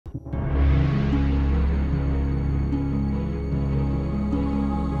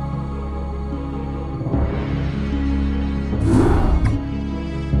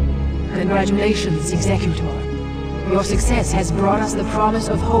Congratulations, Executor. Your success has brought us the promise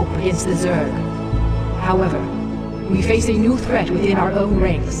of hope against the Zerg. However, we face a new threat within our own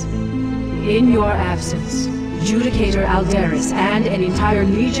ranks. In your absence, Judicator Alderis and an entire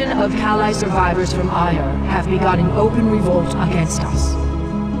legion of Kali survivors from Aiur have begun an open revolt against us.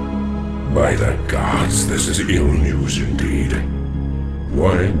 By the gods, this is ill news indeed.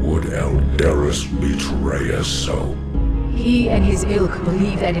 Why would Alderis betray us so? He and his ilk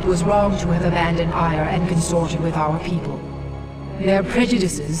believe that it was wrong to have abandoned Aiur and consorted with our people. Their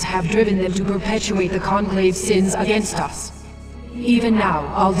prejudices have driven them to perpetuate the Conclave's sins against us. Even now,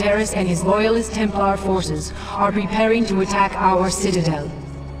 Alderis and his loyalist Templar forces are preparing to attack our citadel.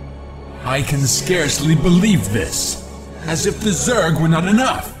 I can scarcely believe this. As if the Zerg were not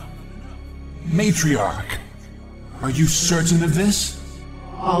enough. Matriarch, are you certain of this?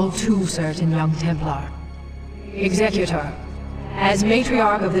 All too certain, young Templar. Executor, as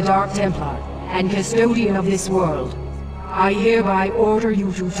Matriarch of the Dark Templar and Custodian of this world, I hereby order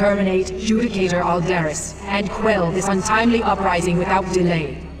you to terminate Judicator Alderis and quell this untimely uprising without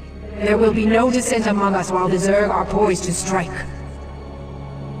delay. There will be no dissent among us while the Zerg are poised to strike.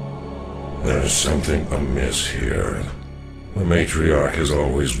 There's something amiss here. The Matriarch has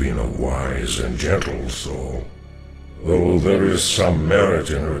always been a wise and gentle soul. Though there is some merit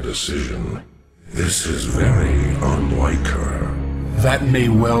in her decision, this is very unlike her. That may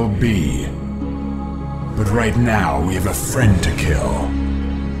well be. But right now, we have a friend to kill.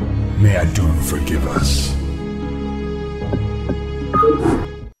 May Adun forgive us.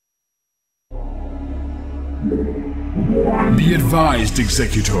 Be advised,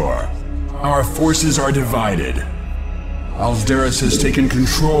 Executor. Our forces are divided. Alderis has taken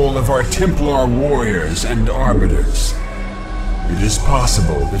control of our Templar warriors and arbiters. It is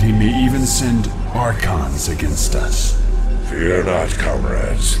possible that he may even send Archons against us. Fear not,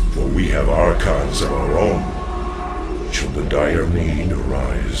 comrades, for we have Archons of our own. Should the dire need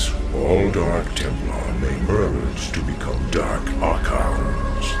arise, all Dark Templar may merge to become Dark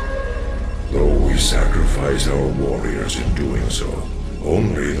Archons. Though we sacrifice our warriors in doing so,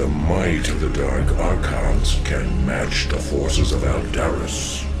 only the might of the Dark Archons can match the forces of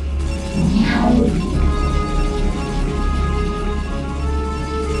Alderis.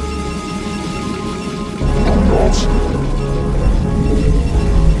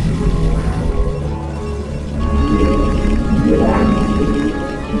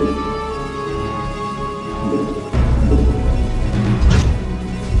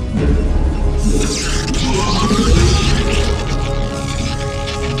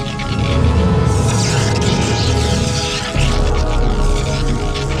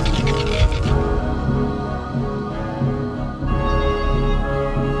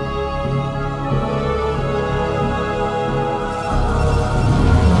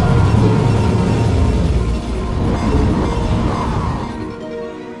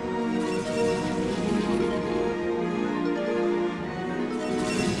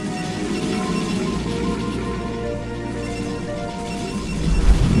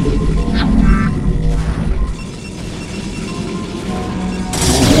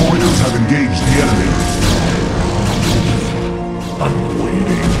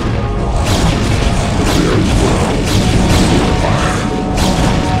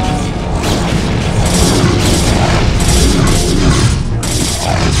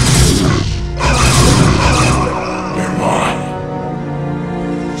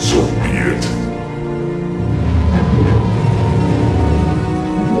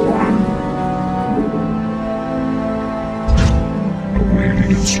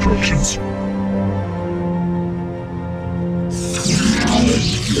 Instructions.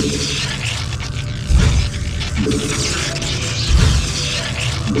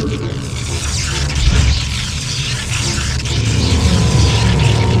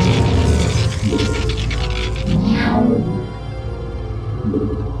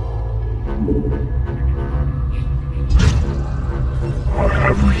 I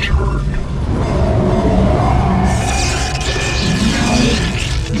have returned.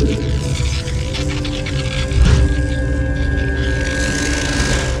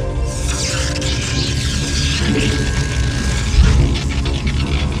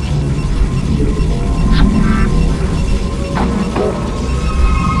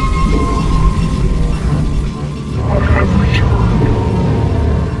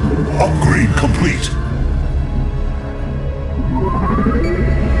 Upgrade complete.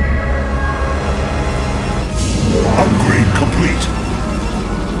 Upgrade complete.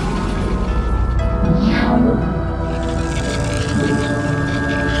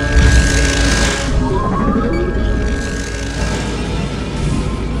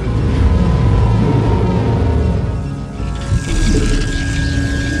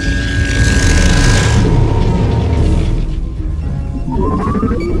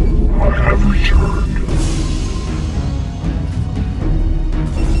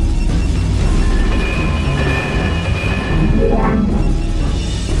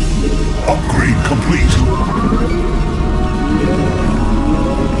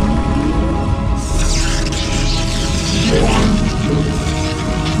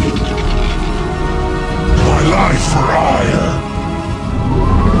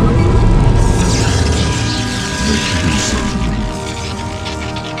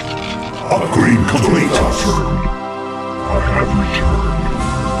 returned. I have returned.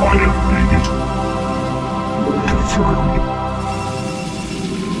 I have made it. Confirmed.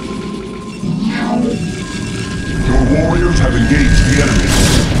 Your warriors have engaged the enemy.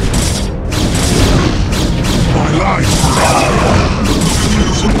 My life for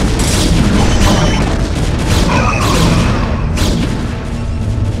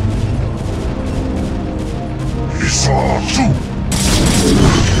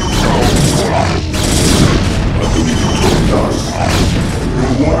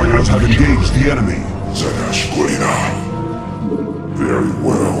Your warriors have engaged the enemy. Very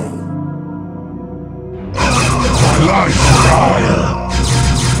well. My life for hire.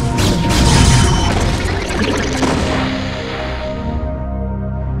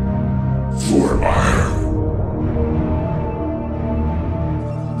 For ire.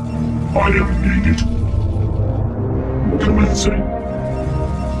 I am needed. Commencing.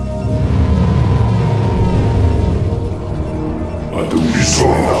 I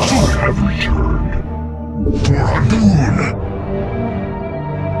have returned. For Adun.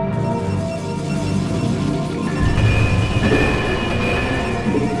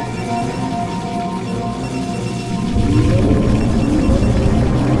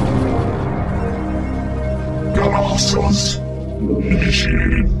 Galactus.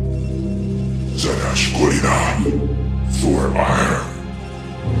 Initiated. Zanashquina. For ire.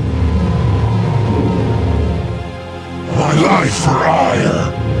 My life for ire.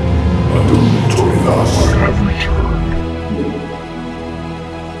 Adun Toridas. I have returned.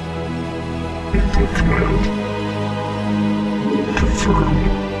 Input command. Confirmed.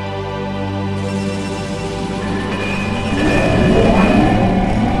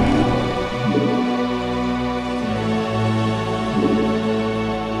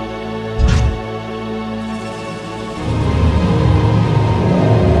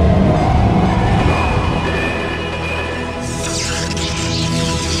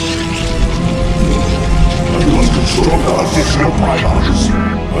 Additional pylons.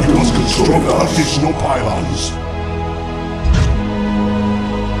 You must construct additional pylons.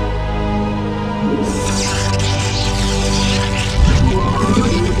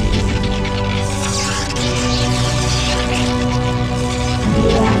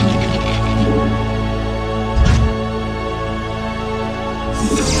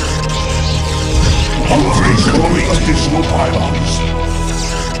 Upgrade additional pylons.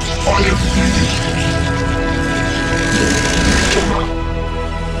 I am needed.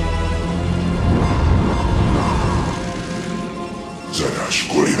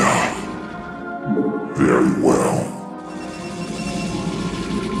 Zanashquina. Very well.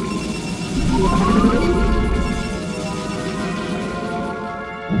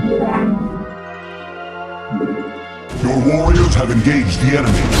 Your warriors have engaged the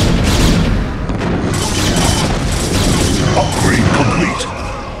enemy. Upgrade complete.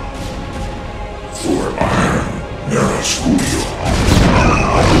 For ire. Nerascudio.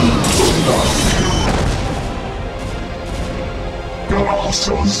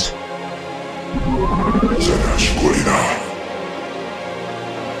 Galactus. Zanashquina.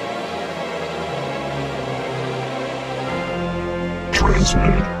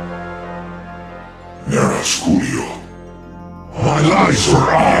 Transmitted. Nerascudio. My life for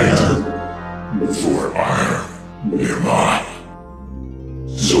ire. For ire. Nirma.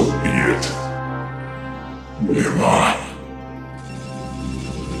 So be it. Nirma.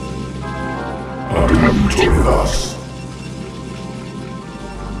 Adun Toridas.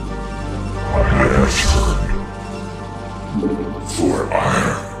 Yes. For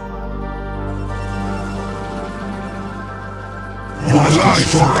ire. My life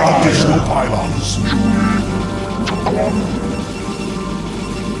for additional pylons.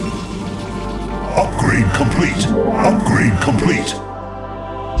 Upgrade complete. Upgrade complete.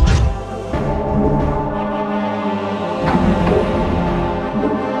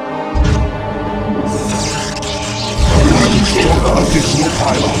 Additional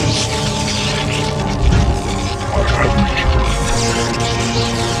pylons. I have returned.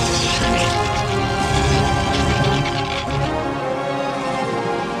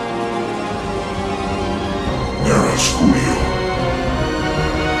 Nerascudio.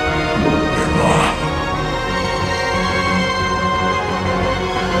 Nirma.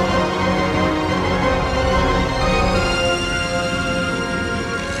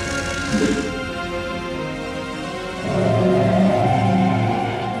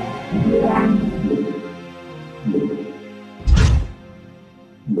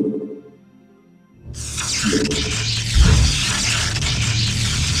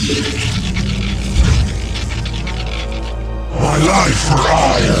 My life for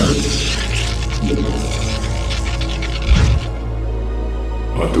ire.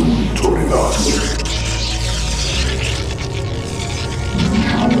 Protoss.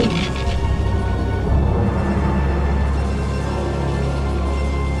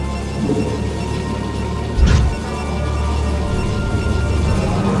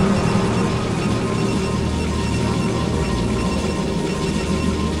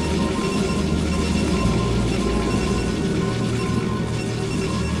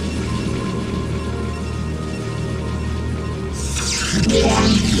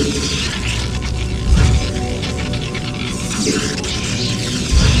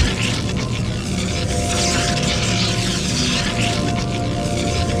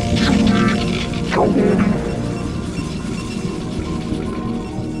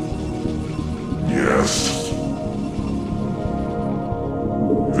 Yes.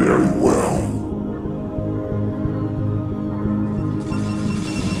 Very well.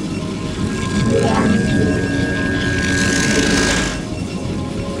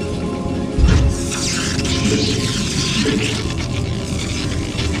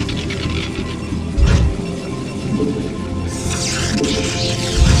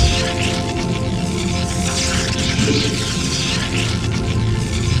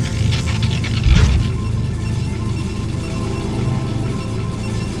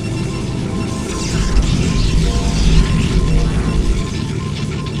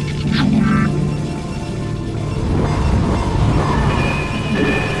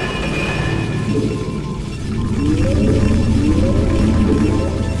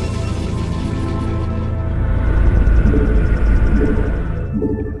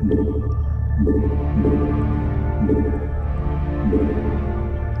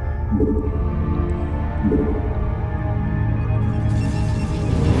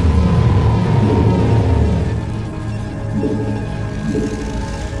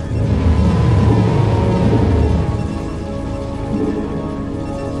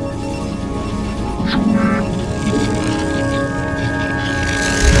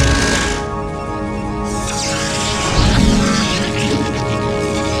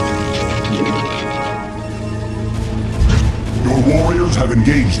 Warriors have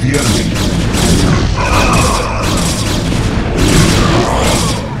engaged the enemy.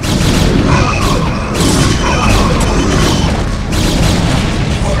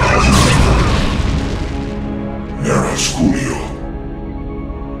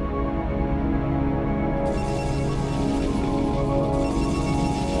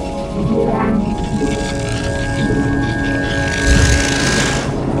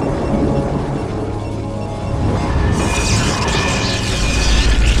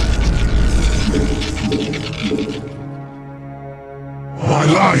 My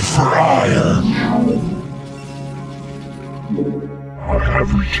life for ire! I have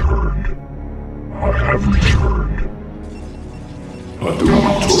returned. I have returned.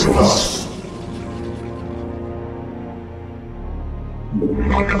 Protoss.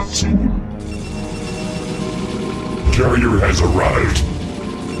 Nakatsu. Carrier has arrived.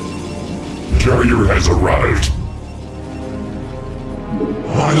 Carrier has arrived.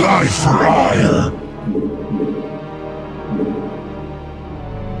 My life for ire!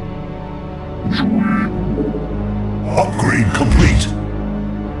 Upgrade complete.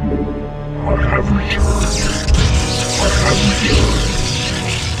 I have returned. I have returned.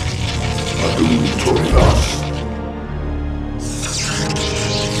 Protoss.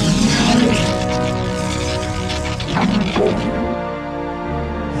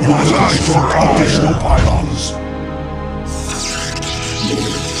 My life for additional pylons.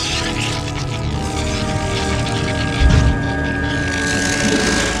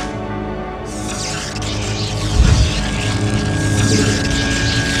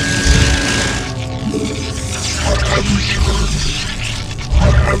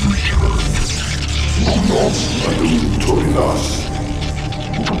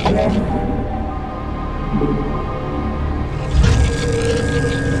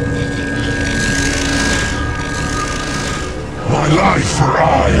 My life for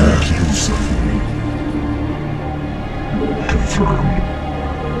ire. Confirmed.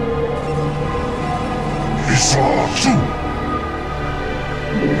 Isla 2.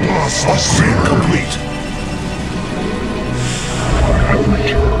 Plus upgrade complete. I have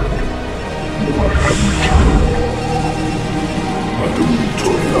returned. I have returned.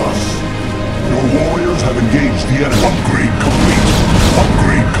 Protoss. Your warriors have engaged the enemy. Upgrade complete.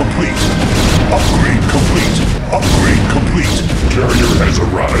 Upgrade complete. Upgrade complete. Upgrade complete. Carrier has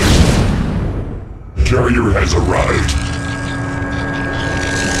arrived. Carrier has arrived.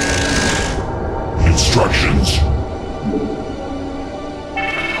 Instructions.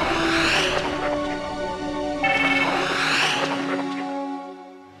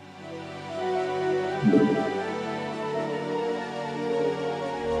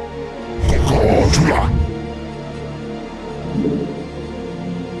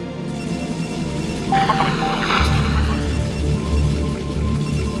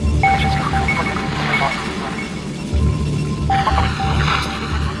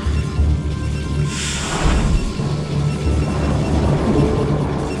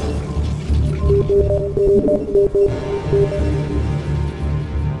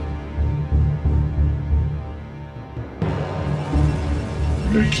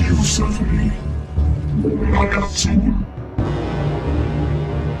 Make use of me, Nakatsu.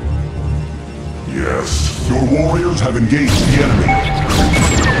 Yes, your warriors have engaged the enemy.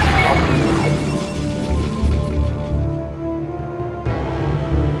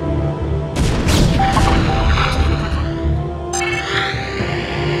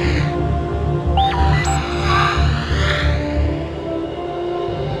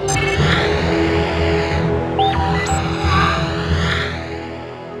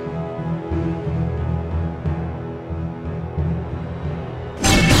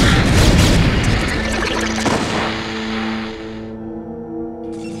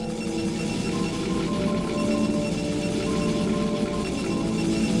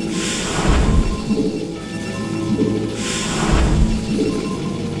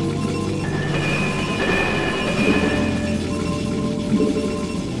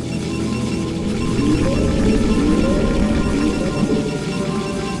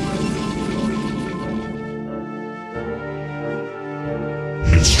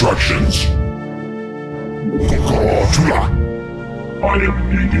 Instructions. I am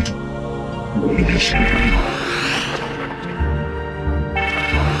needed. Initiating.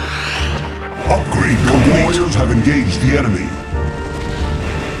 Upgrade. Your warriors have engaged the enemy.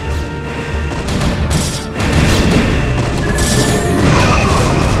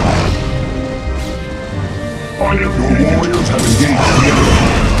 Your warriors have engaged the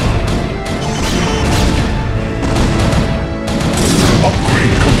enemy.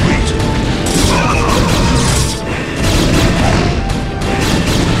 Upgrade complete.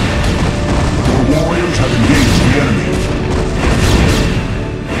 Your warriors have engaged the enemy.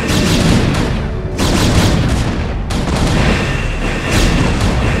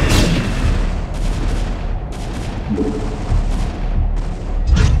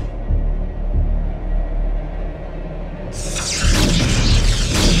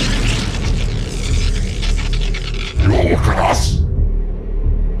 Your Protoss.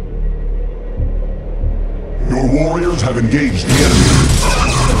 Your warriors have engaged the enemy.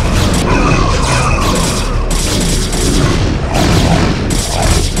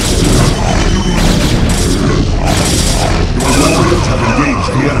 Your warriors have engaged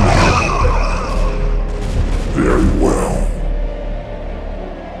the enemy. Very well.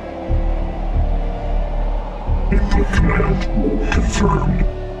 Input command confirmed.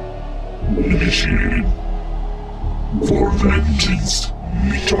 Initiated. For vengeance,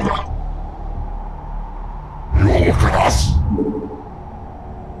 Mitoga. Your Protoss.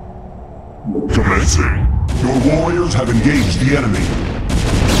 Commencing. Your warriors have engaged the enemy.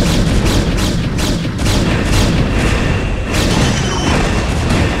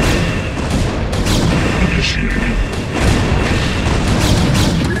 Initiating.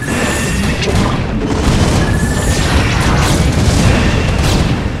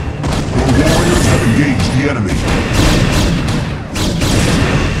 Your warriors have engaged the enemy.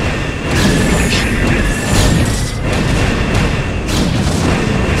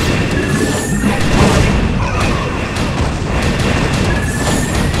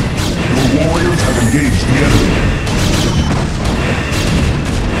 Engage the enemy.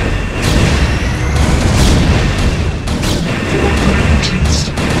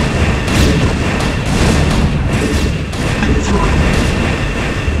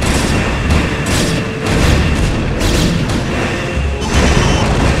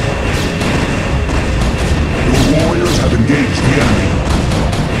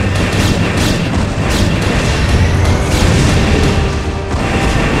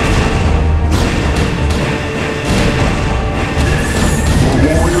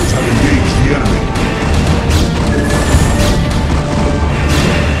 Your warriors have engaged the enemy.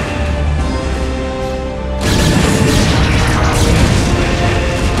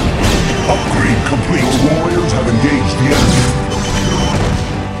 Complete. Your warriors have engaged the enemy.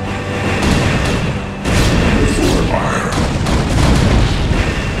 For fire.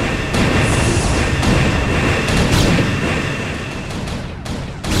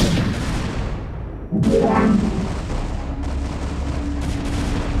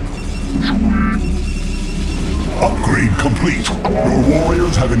 Upgrade complete. Your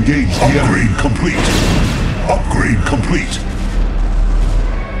warriors have engaged the enemy. Upgrade complete. Upgrade complete.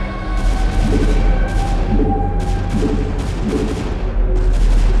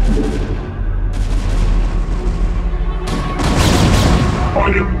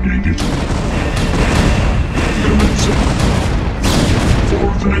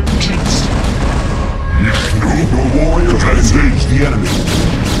 Vengeance! Your warriors have engaged the enemy.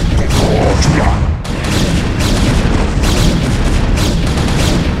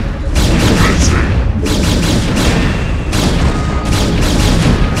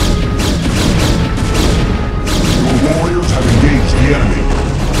 Your warriors have engaged the enemy.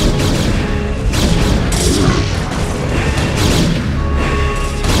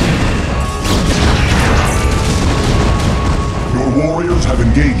 Your warriors have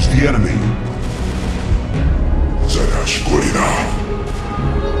engaged the enemy. Zerashkurina.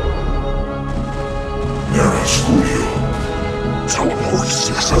 Neraskurio. Teleport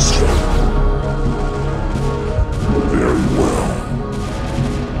successful. Very well.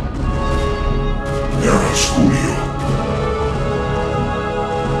 Neraskurio.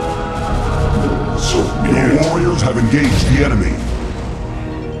 Your warriors have engaged the enemy.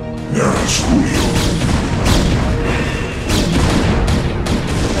 Neraskurio.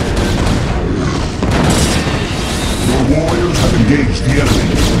 Your warriors have engaged the enemy.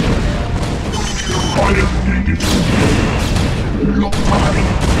 I am needed. Look mine.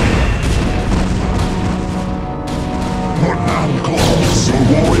 What now, claws? Your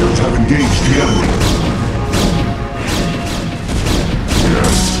warriors have engaged the enemy.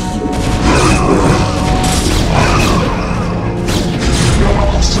 Yes.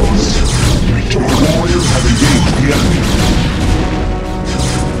 Your warriors have engaged the enemy.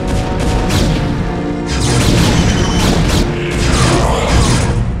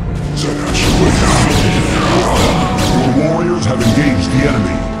 Your warriors have engaged the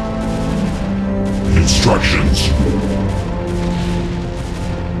enemy. Instructions.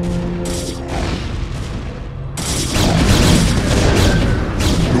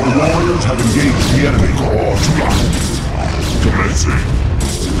 Your warriors have engaged the enemy. Commencing.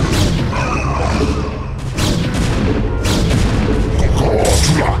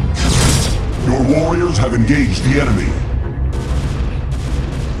 Your warriors have engaged the enemy.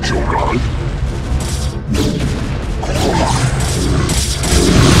 Shogun.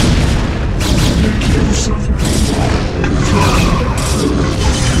 Make use of me.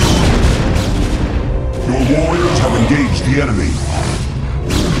 Your warriors have engaged the enemy.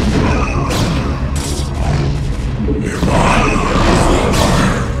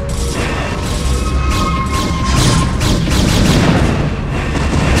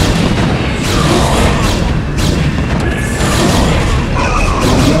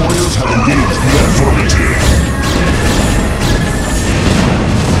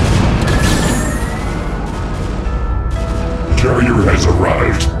 Carrier has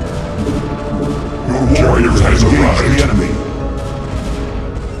arrived. Your warriors have engaged the enemy.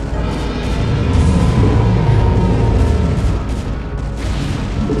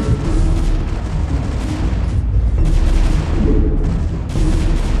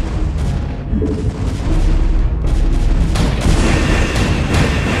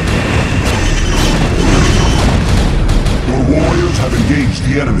 Your warriors have engaged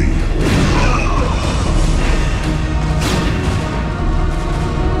the enemy.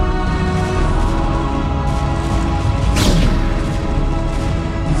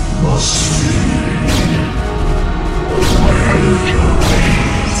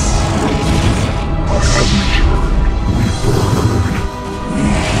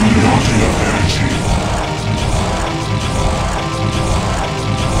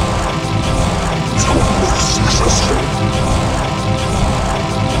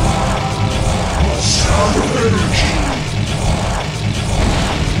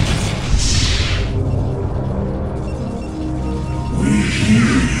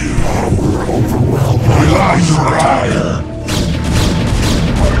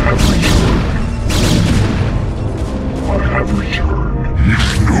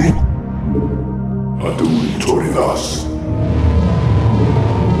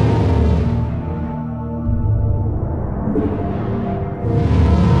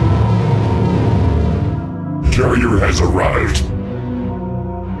 Carrier has arrived.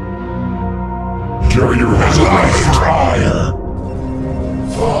 Carrier has arrived.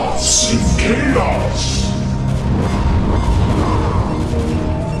 Thoughts in chaos.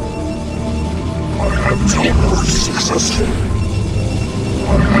 I have returned successful. I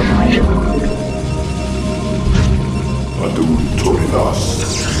have returned. Adun Toridas.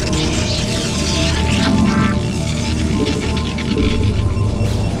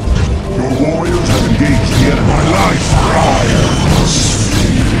 Your warriors have engaged the enemy. My life fire must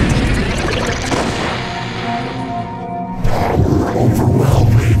power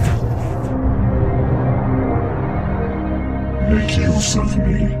overwhelming. Make use of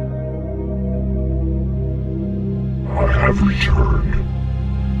me. I have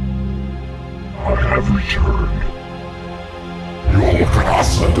have returned. Your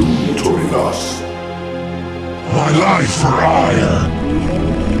Prasadun Toridas. My life for iron!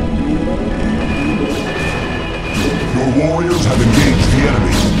 Your warriors have engaged the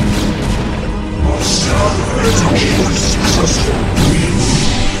enemy. Successful.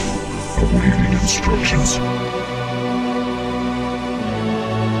 Awaiting instructions.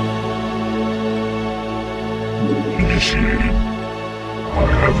 Initiating. I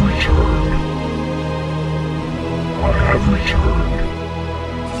have returned. I have returned.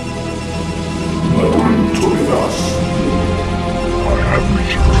 Madun Toridas. I have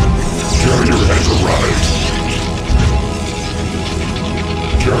returned. Carrier has arrived.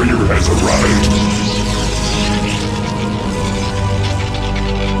 Carrier has arrived.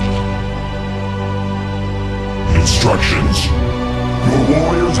 Instructions. Your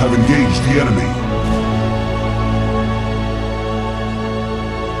warriors have engaged the enemy.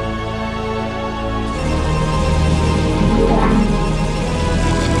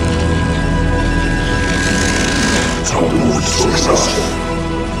 Successful.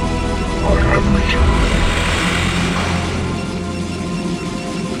 I have returned.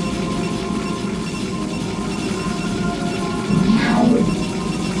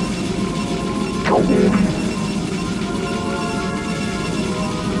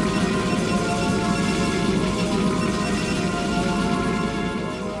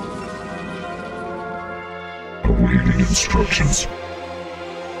 Awaiting instructions.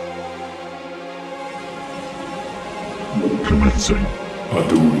 Commencing.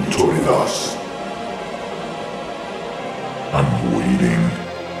 Adun Toridas. I'm waiting.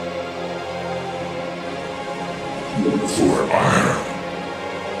 For iron.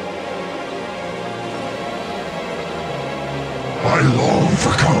 I long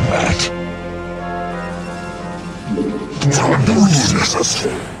for combat. For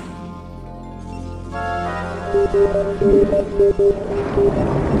successful.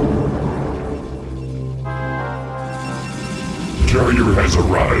 Carrier has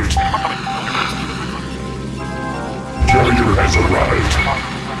arrived. Carrier has arrived.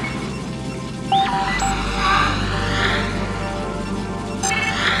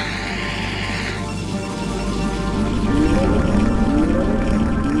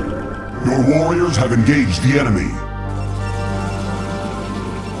 Your warriors have engaged the enemy.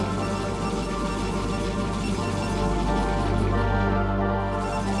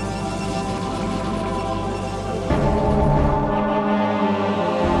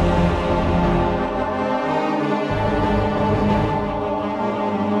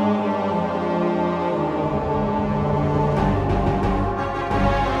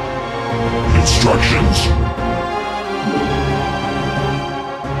 Instructions.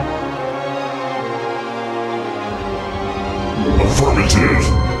 Affirmative.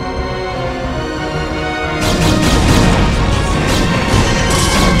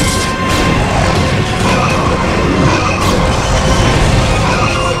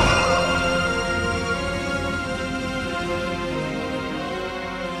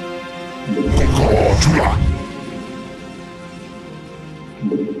 Tula.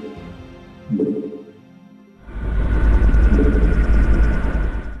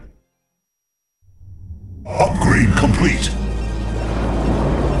 Upgrade complete.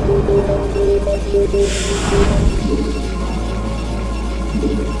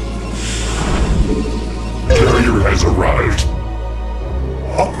 Carrier has arrived.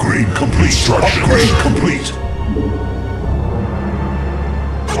 Upgrade complete. Upgrade complete.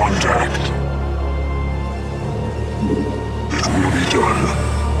 Contact. It will be done.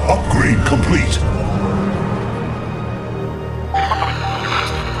 Upgrade complete.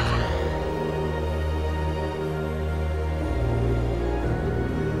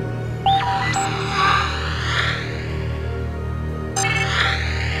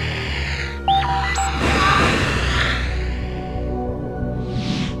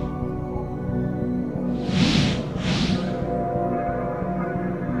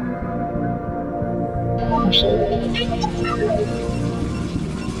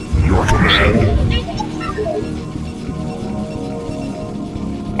 Your command.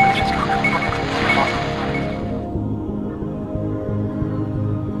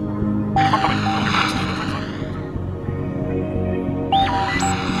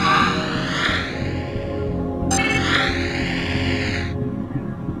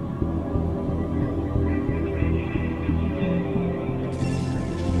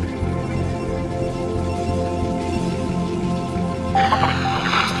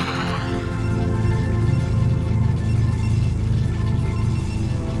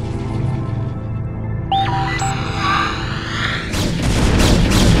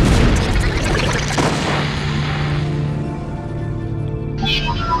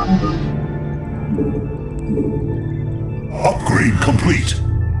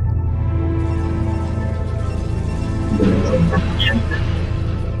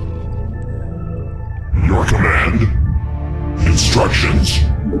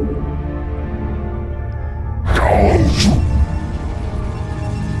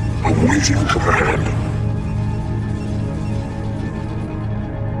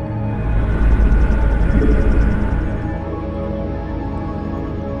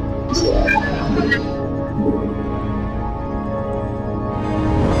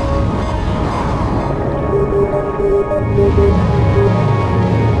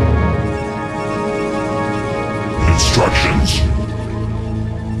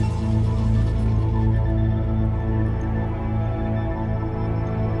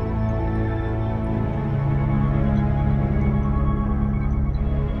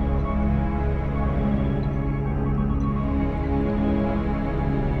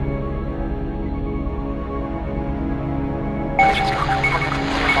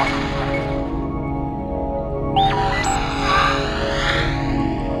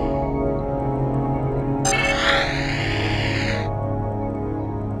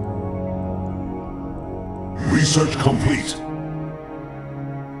 Research complete.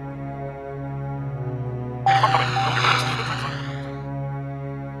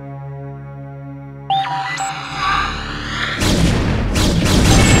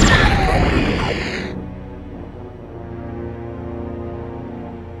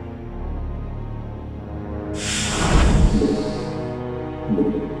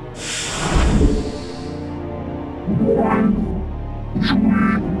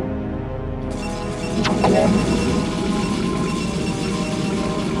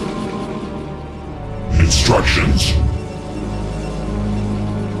 Instructions.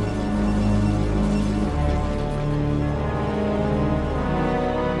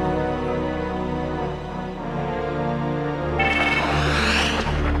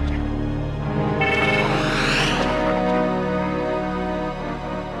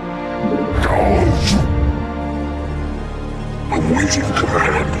 Awaiting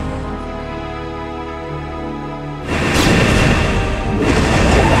command.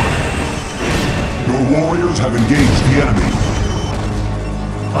 Your warriors have engaged the enemy.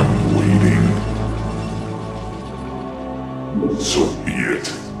 I'm waiting. So be it.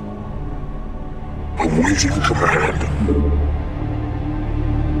 Awaiting command.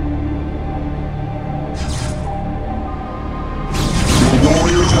 Your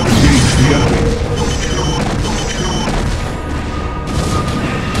warriors have engaged the enemy.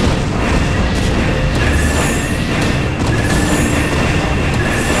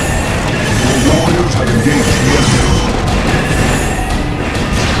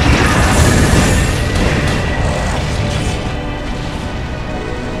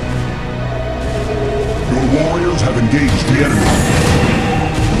 Have engaged the enemy.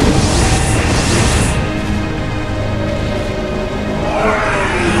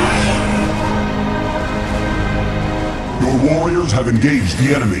 Your warriors have engaged the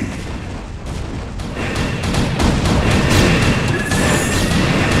enemy.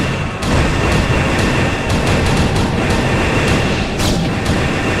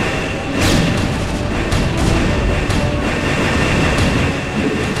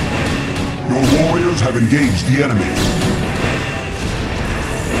 Your warriors have engaged the enemy.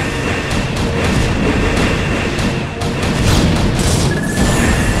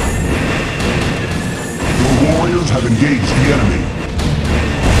 Your warriors have engaged the enemy.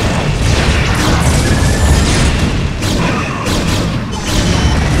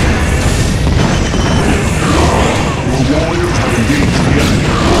 Your warriors have engaged the enemy.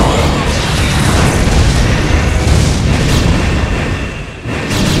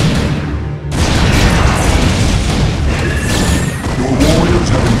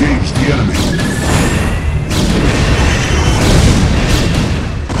 Have engaged the enemy.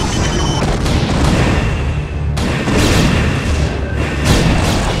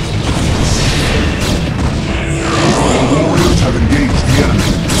 The warriors have engaged the enemy.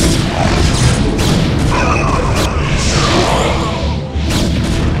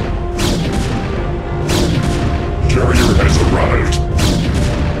 Carrier has arrived.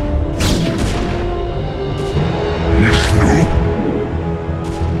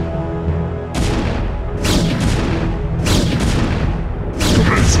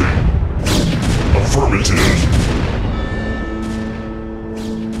 Affirmative.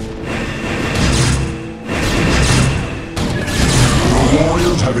 The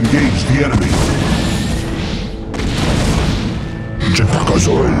warriors have engaged the enemy.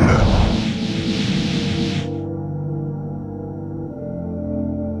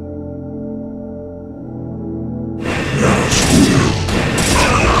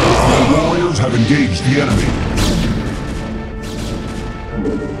 The warriors have engaged the enemy.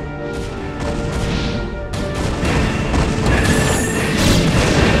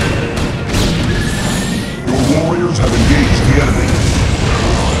 Warriors have engaged the enemy.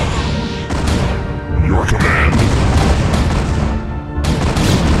 Your command.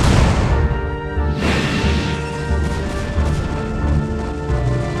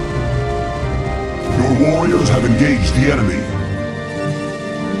 Your warriors have engaged the enemy.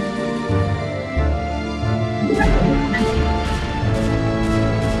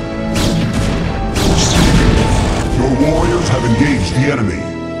 Your warriors have engaged the enemy.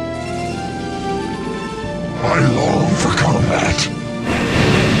 I long for combat.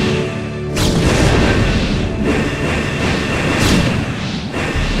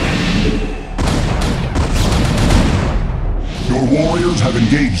 Your warriors have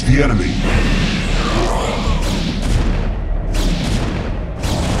engaged the enemy.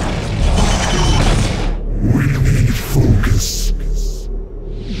 We need focus.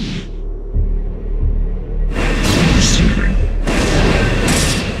 Receiving.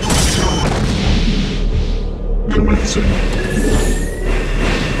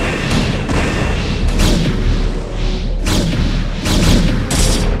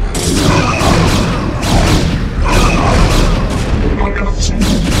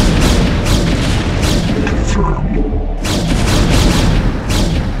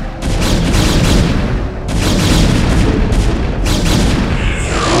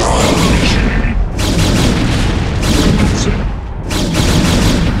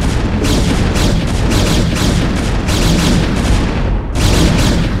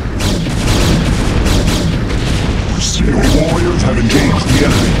 the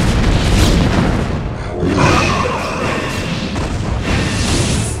enemy.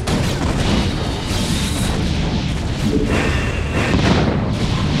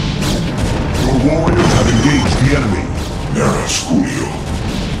 Your warriors have engaged the enemy. Nera Sculio.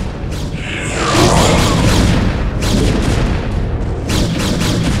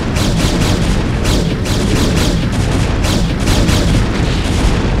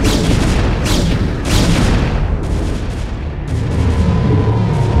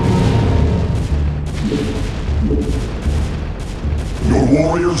 Your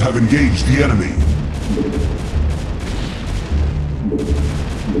warriors have engaged the enemy.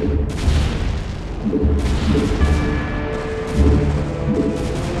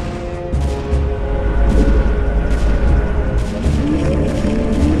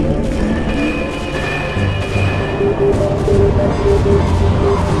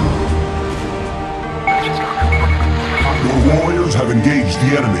 Your warriors have engaged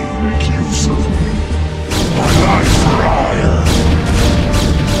the enemy. Make use of me. My life for hire.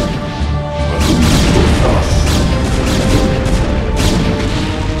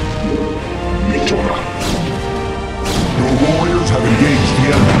 Your warriors have engaged the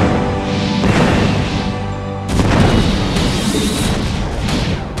enemy.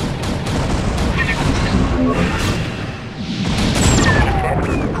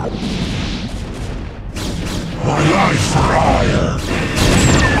 My life for hire.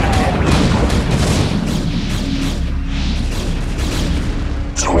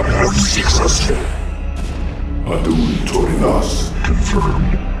 Target successful. Adun Torinas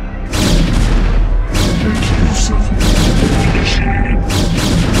confirmed. Make use of me. Initiated.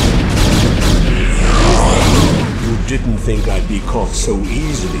 You didn't think I'd be caught so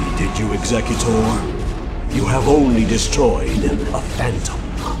easily, did you, Executor? You have only destroyed a phantom.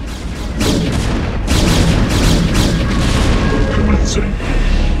 Commencing.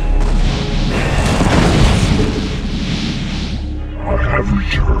 I have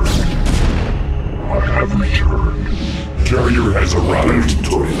returned. I have returned. Carrier has arrived.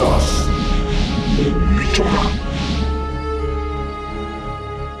 Torinas. Mitora.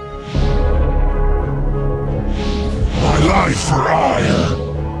 My life for hire.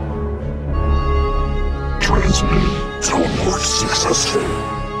 Transmitted. Teleport successful.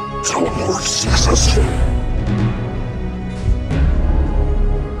 Teleport successful.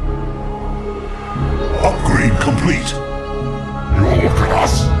 Upgrade complete. You look at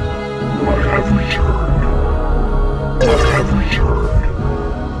us. I have returned. I have returned.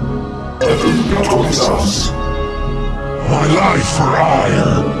 Protoss. My life for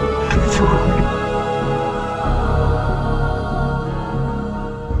hire. Confirmed.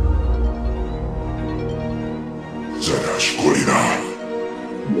 Zanashkulina.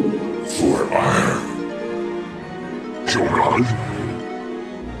 For hire. Jorad.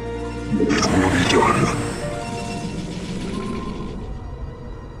 It will be done.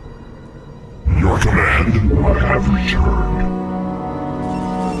 Your command. I have returned.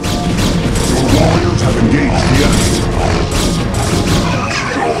 Your warriors have engaged the enemy.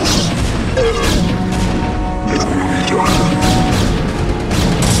 Chaos. It will be done.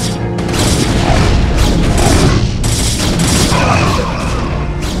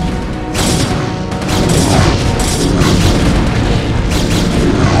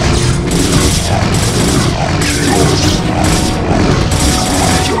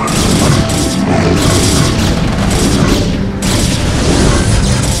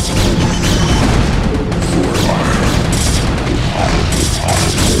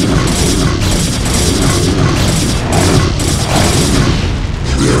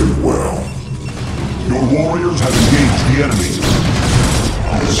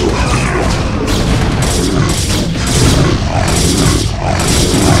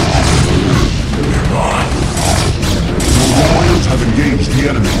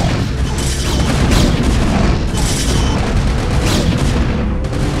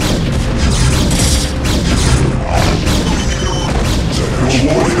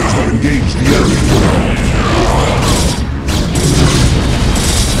 engage the enemy.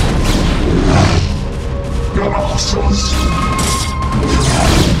 Protoss.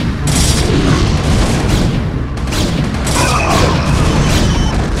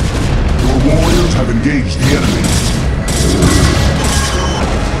 Your warriors have engaged the enemy.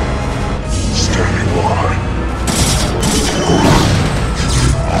 Standing by.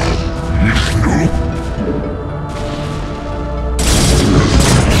 Vishnu.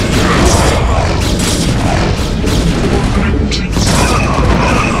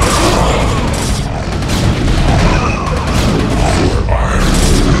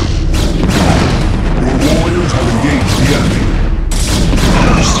 Your warriors have engaged the enemy.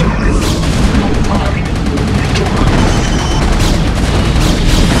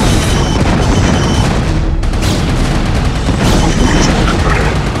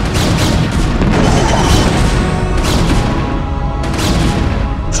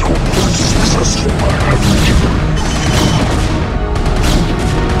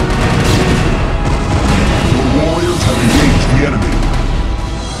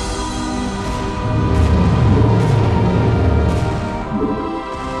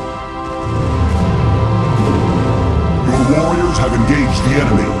 have engaged the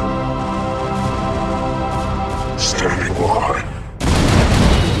enemy. Standing by.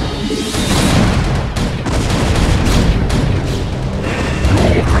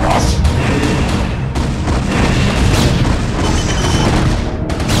 Your Protoss.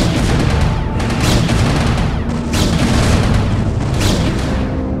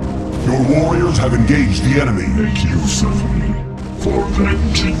 Your warriors have engaged the enemy. Make use of me for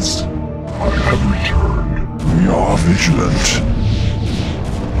vengeance. I have returned. We are vigilant.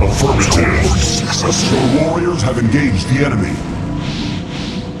 Affirmative. Successful. Your warriors have engaged the enemy.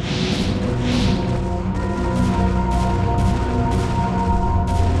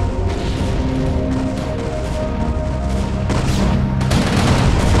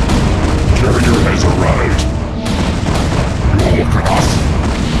 Carrier has arrived. Your Protoss.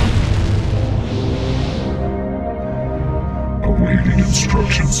 Awaiting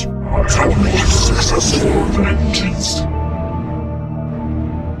instructions. I was successful. For vengeance.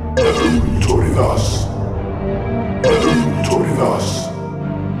 Protoss. Protoss.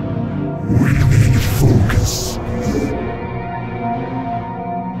 We need focus.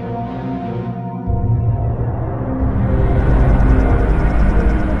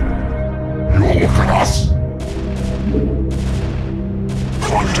 Your Protoss.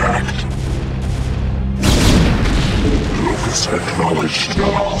 Contact. Locus acknowledged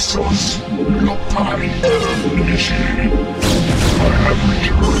analysis. Loctime initiated. I have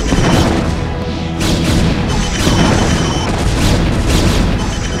returned.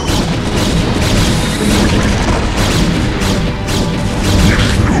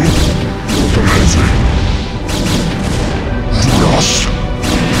 Commencing. Thrust.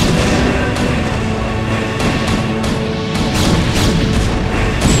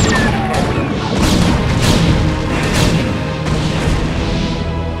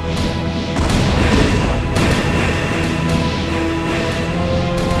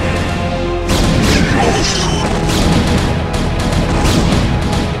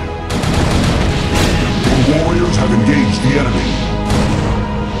 Your warriors have engaged the enemy.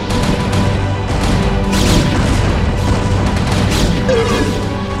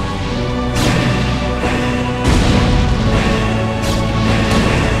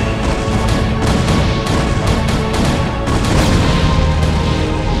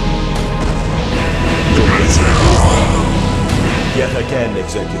 Yet again,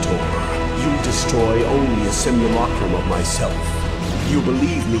 Executor, you destroy only a simulacrum of myself. You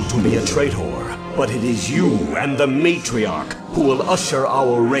believe me to be a traitor, but it is you and the Matriarch who will usher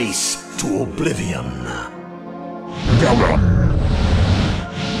our race to oblivion. Gauron.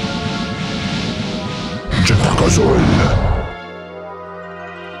 Jettakazol.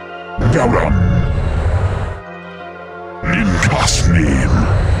 Gauron. Linkasnim.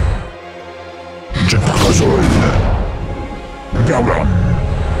 Jettakazol. Gauron.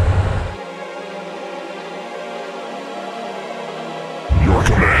 Your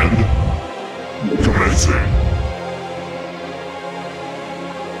command? Commencing.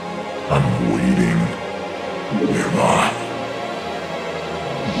 I'm waiting. Nearby.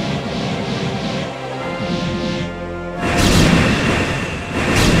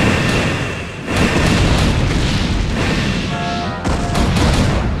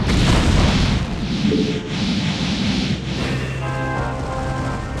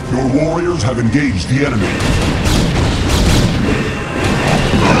 Your warriors have engaged the enemy.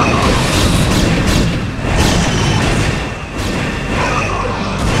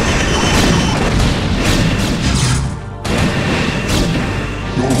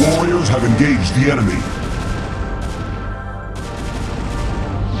 Your warriors have engaged the enemy.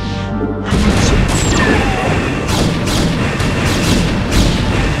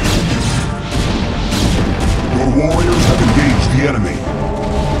 Your warriors have engaged the enemy.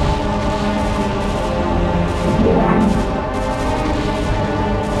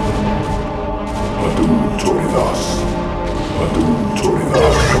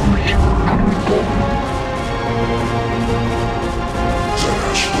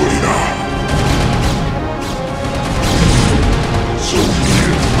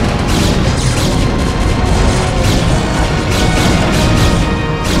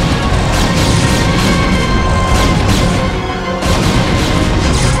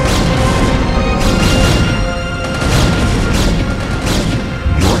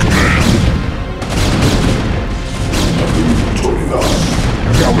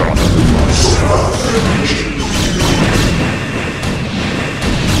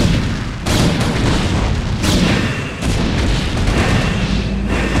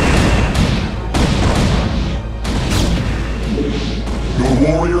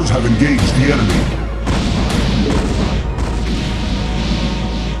 Your warriors have engaged the enemy.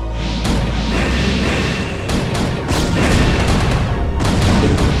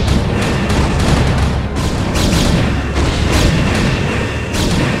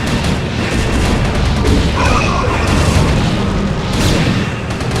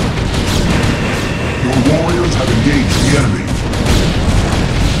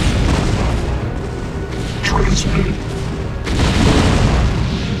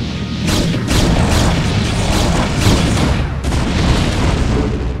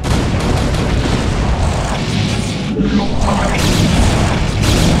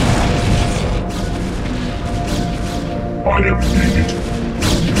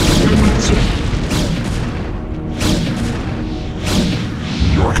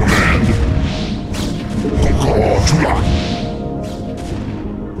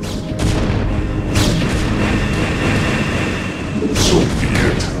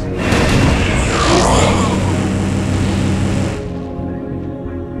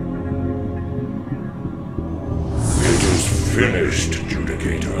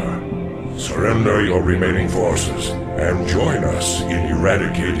 remaining forces and join us in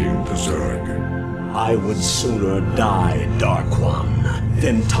eradicating the Zerg. I would sooner die, Dark One,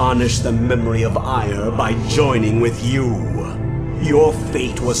 than tarnish the memory of Ire by joining with you. Your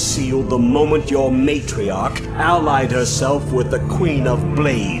fate was sealed the moment your matriarch allied herself with the Queen of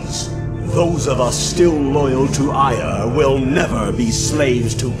Blades. Those of us still loyal to Ire will never be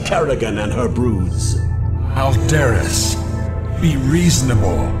slaves to Kerrigan and her broods. Alderis, be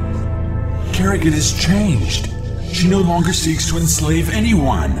reasonable. Kerrigan has changed. She no longer seeks to enslave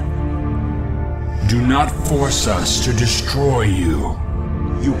anyone. Do not force us to destroy you.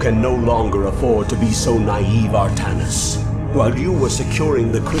 You can no longer afford to be so naive, Artanis. While you were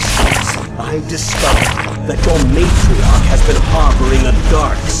securing the crystals, I discovered that your matriarch has been harboring a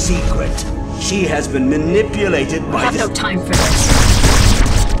dark secret. She has been manipulated by I have no time for this.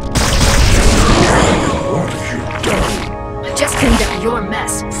 What have you done? I just cleaned up your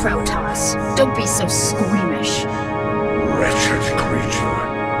mess, Protoss. Don't be so squeamish. Wretched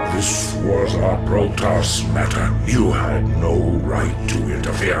creature. This was a Protoss matter. You had no right to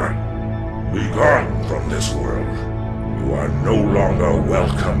interfere. Be gone from this world. You are no longer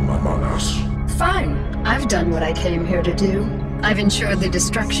welcome among us. Fine. I've done what I came here to do. I've ensured the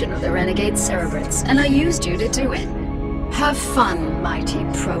destruction of the renegade Cerebrants, and I used you to do it. Have fun, mighty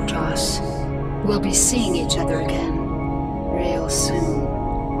Protoss. We'll be seeing each other again real soon.